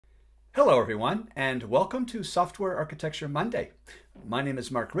Hello, everyone, and welcome to Software Architecture Monday. My name is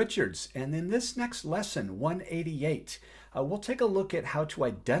Mark Richards, and in this next lesson, 188, we'll take a look at how to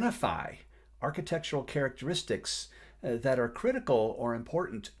identify architectural characteristics that are critical or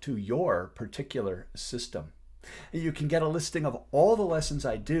important to your particular system. You can get a listing of all the lessons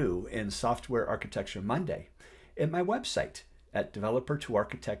I do in Software Architecture Monday at my website at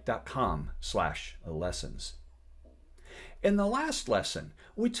developer2architect.com/lessons. In the last lesson,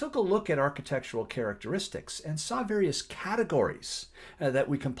 we took a look at architectural characteristics and saw various categories that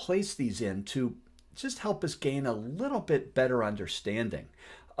we can place these in to just help us gain a little bit better understanding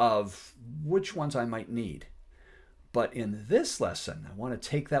of which ones I might need. But in this lesson, I want to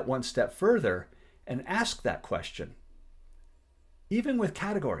take that one step further and ask that question. Even with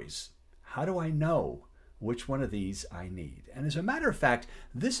categories, how do I know which one of these I need? And as a matter of fact,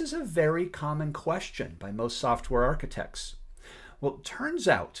 this is a very common question by most software architects. Well, it turns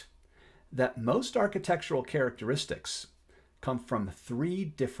out that most architectural characteristics come from three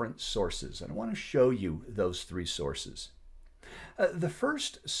different sources, and I want to show you those three sources. The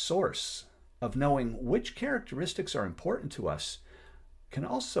first source of knowing which characteristics are important to us can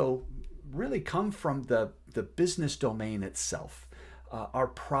also really come from the business domain itself, our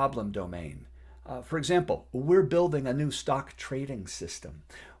problem domain. For example, we're building a new stock trading system.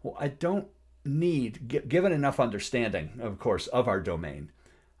 Well, I don't need, given enough understanding, of course, of our domain,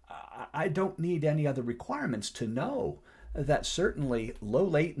 I don't need any other requirements to know that certainly low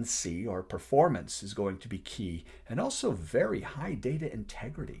latency or performance is going to be key, and also very high data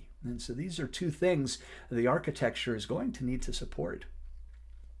integrity. And so these are two things the architecture is going to need to support.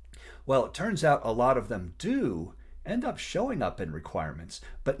 Well, it turns out a lot of them do end up showing up in requirements,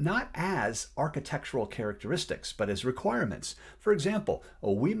 but not as architectural characteristics, but as requirements. For example,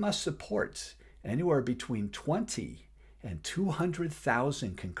 we must support anywhere between 20 and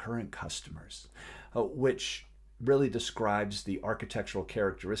 200,000 concurrent customers, which really describes the architectural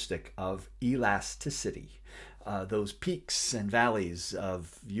characteristic of elasticity, those peaks and valleys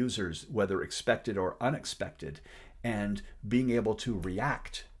of users, whether expected or unexpected, and being able to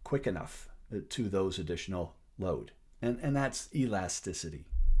react quick enough to those additional load. And that's elasticity.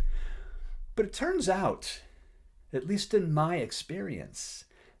 But it turns out, at least in my experience,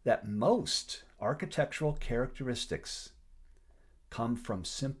 that most architectural characteristics come from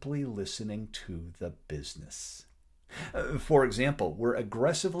simply listening to the business. For example, we're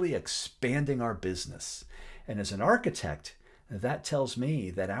aggressively expanding our business. And as an architect, that tells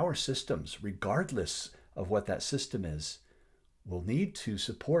me that our systems, regardless of what that system is, will need to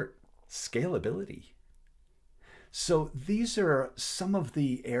support scalability. So these are some of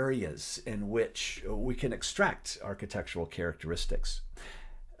the areas in which we can extract architectural characteristics.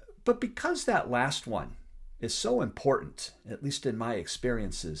 But because that last one is so important, at least in my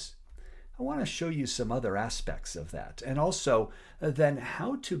experiences, I want to show you some other aspects of that, and also then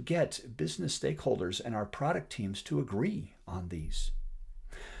how to get business stakeholders and our product teams to agree on these.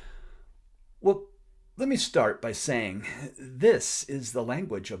 Well, let me start by saying this is the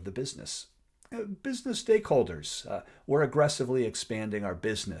language of the business. Business stakeholders, we're aggressively expanding our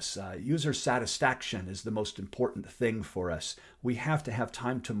business. User satisfaction is the most important thing for us. We have to have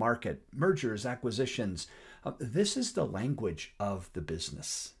time to market, mergers, acquisitions. This is the language of the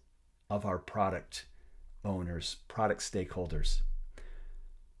business, of our product owners, product stakeholders.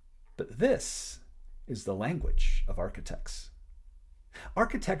 But this is the language of architects.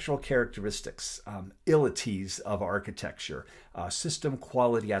 Architectural characteristics, ilities of architecture, system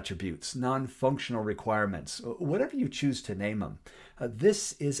quality attributes, non-functional requirements, whatever you choose to name them,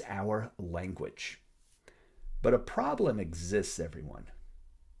 this is our language. But a problem exists, everyone,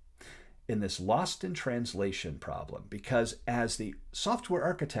 in this lost in translation problem, because as the software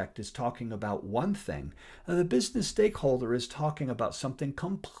architect is talking about one thing, the business stakeholder is talking about something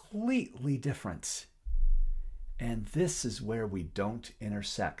completely different. And this is where we don't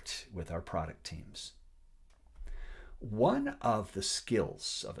intersect with our product teams. One of the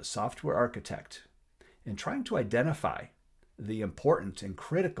skills of a software architect in trying to identify the important and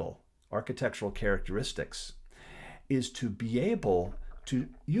critical architectural characteristics is to be able to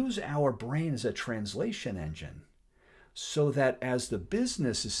use our brain as a translation engine so that as the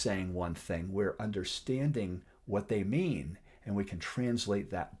business is saying one thing, we're understanding what they mean and we can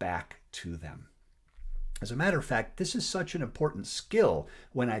translate that back to them. As a matter of fact, this is such an important skill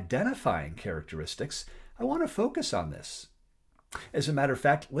when identifying characteristics. I want to focus on this. As a matter of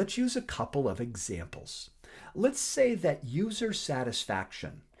fact, let's use a couple of examples. Let's say that user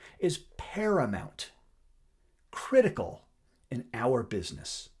satisfaction is paramount, critical in our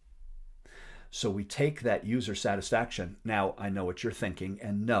business. So we take that user satisfaction. Now, I know what you're thinking,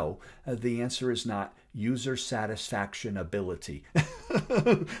 and no, the answer is not user satisfaction ability.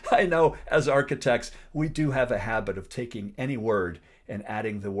 I know as architects, we do have a habit of taking any word and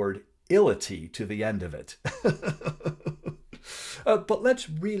adding the word ility to the end of it. But let's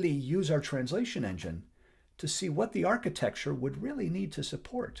really use our translation engine to see what the architecture would really need to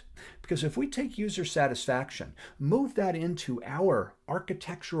support. Because if we take user satisfaction, move that into our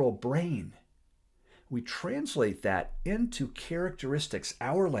architectural brain, we translate that into characteristics,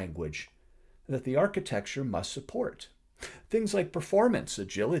 our language, that the architecture must support. Things like performance,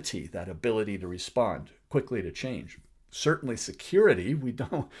 agility, that ability to respond quickly to change. Certainly security. We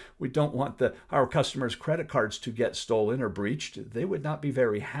don't want our customers' credit cards to get stolen or breached. They would not be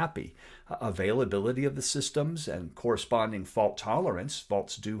very happy. Availability of the systems and corresponding fault tolerance.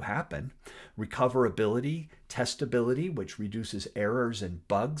 Faults do happen. Recoverability, testability, which reduces errors and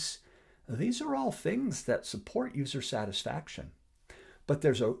bugs. These are all things that support user satisfaction. But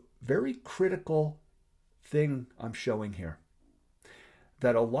there's a very critical thing I'm showing here.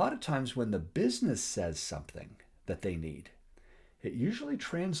 That a lot of times when the business says something that they need, it usually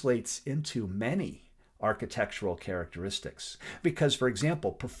translates into many architectural characteristics. Because, for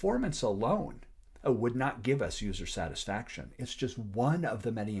example, performance alone would not give us user satisfaction. It's just one of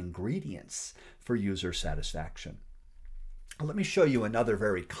the many ingredients for user satisfaction. Let me show you another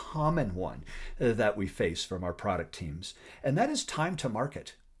very common one that we face from our product teams, and that is time to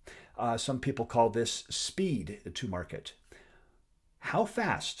market. Some people call this speed to market. How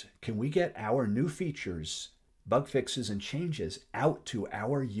fast can we get our new features, bug fixes, and changes out to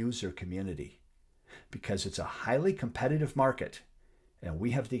our user community? Because it's a highly competitive market, and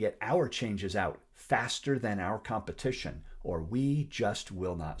we have to get our changes out faster than our competition, or we just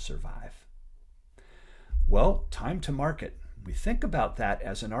will not survive. Well, time to market. We think about that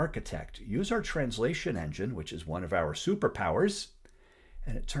as an architect. Use our translation engine, which is one of our superpowers,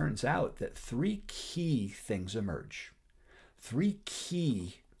 and it turns out that three key things emerge. Three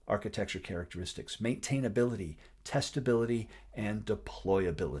key architecture characteristics: maintainability, testability, and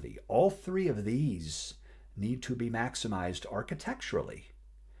deployability. All three of these need to be maximized architecturally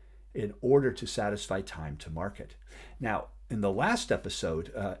in order to satisfy time to market. Now, in the last episode,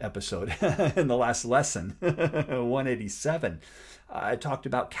 in the last lesson, 187, I talked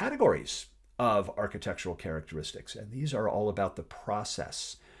about categories of architectural characteristics, and these are all about the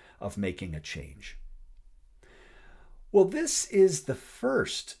process of making a change. Well, this is the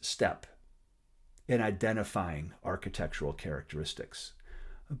first step in identifying architectural characteristics.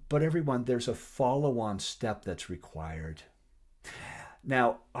 But everyone, there's a follow-on step that's required.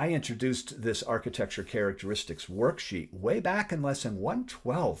 Now, I introduced this architecture characteristics worksheet way back in lesson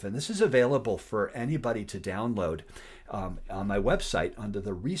 112, and this is available for anybody to download on my website under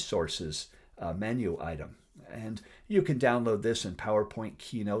the resources menu item. And you can download this in PowerPoint,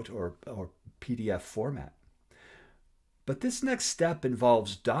 Keynote, or PDF format. But this next step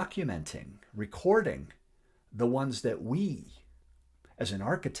involves documenting, recording the ones that we, as an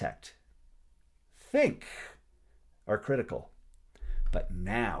architect, think are critical. But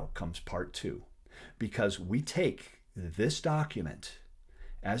now comes part two, because we take this document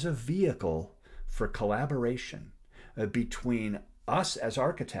as a vehicle for collaboration between us as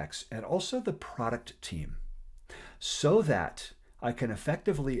architects and also the product team, so that I can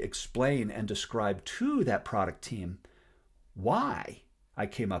effectively explain and describe to that product team why I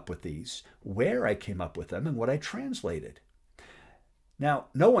came up with these, where I came up with them, and what I translated. Now,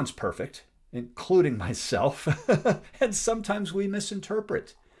 no one's perfect, including myself, and sometimes we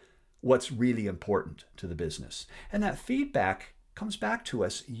misinterpret what's really important to the business. And that feedback comes back to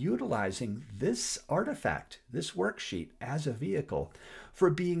us utilizing this artifact, this worksheet, as a vehicle for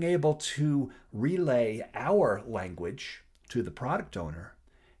being able to relay our language to the product owner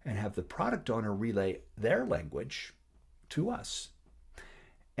and have the product owner relay their language to us.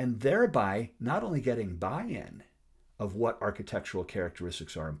 And thereby not only getting buy-in of what architectural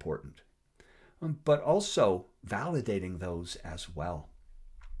characteristics are important, but also validating those as well.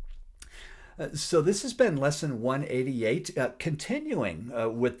 So this has been lesson 188, continuing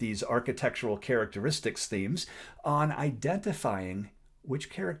with these architectural characteristics themes on identifying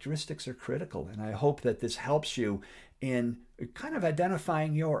which characteristics are critical. And I hope that this helps you in kind of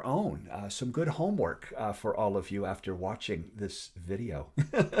identifying your own. Some good homework for all of you after watching this video.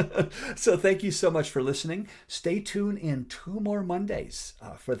 So thank you so much for listening. Stay tuned in 2 more Mondays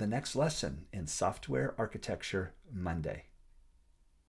for the next lesson in Software Architecture Monday.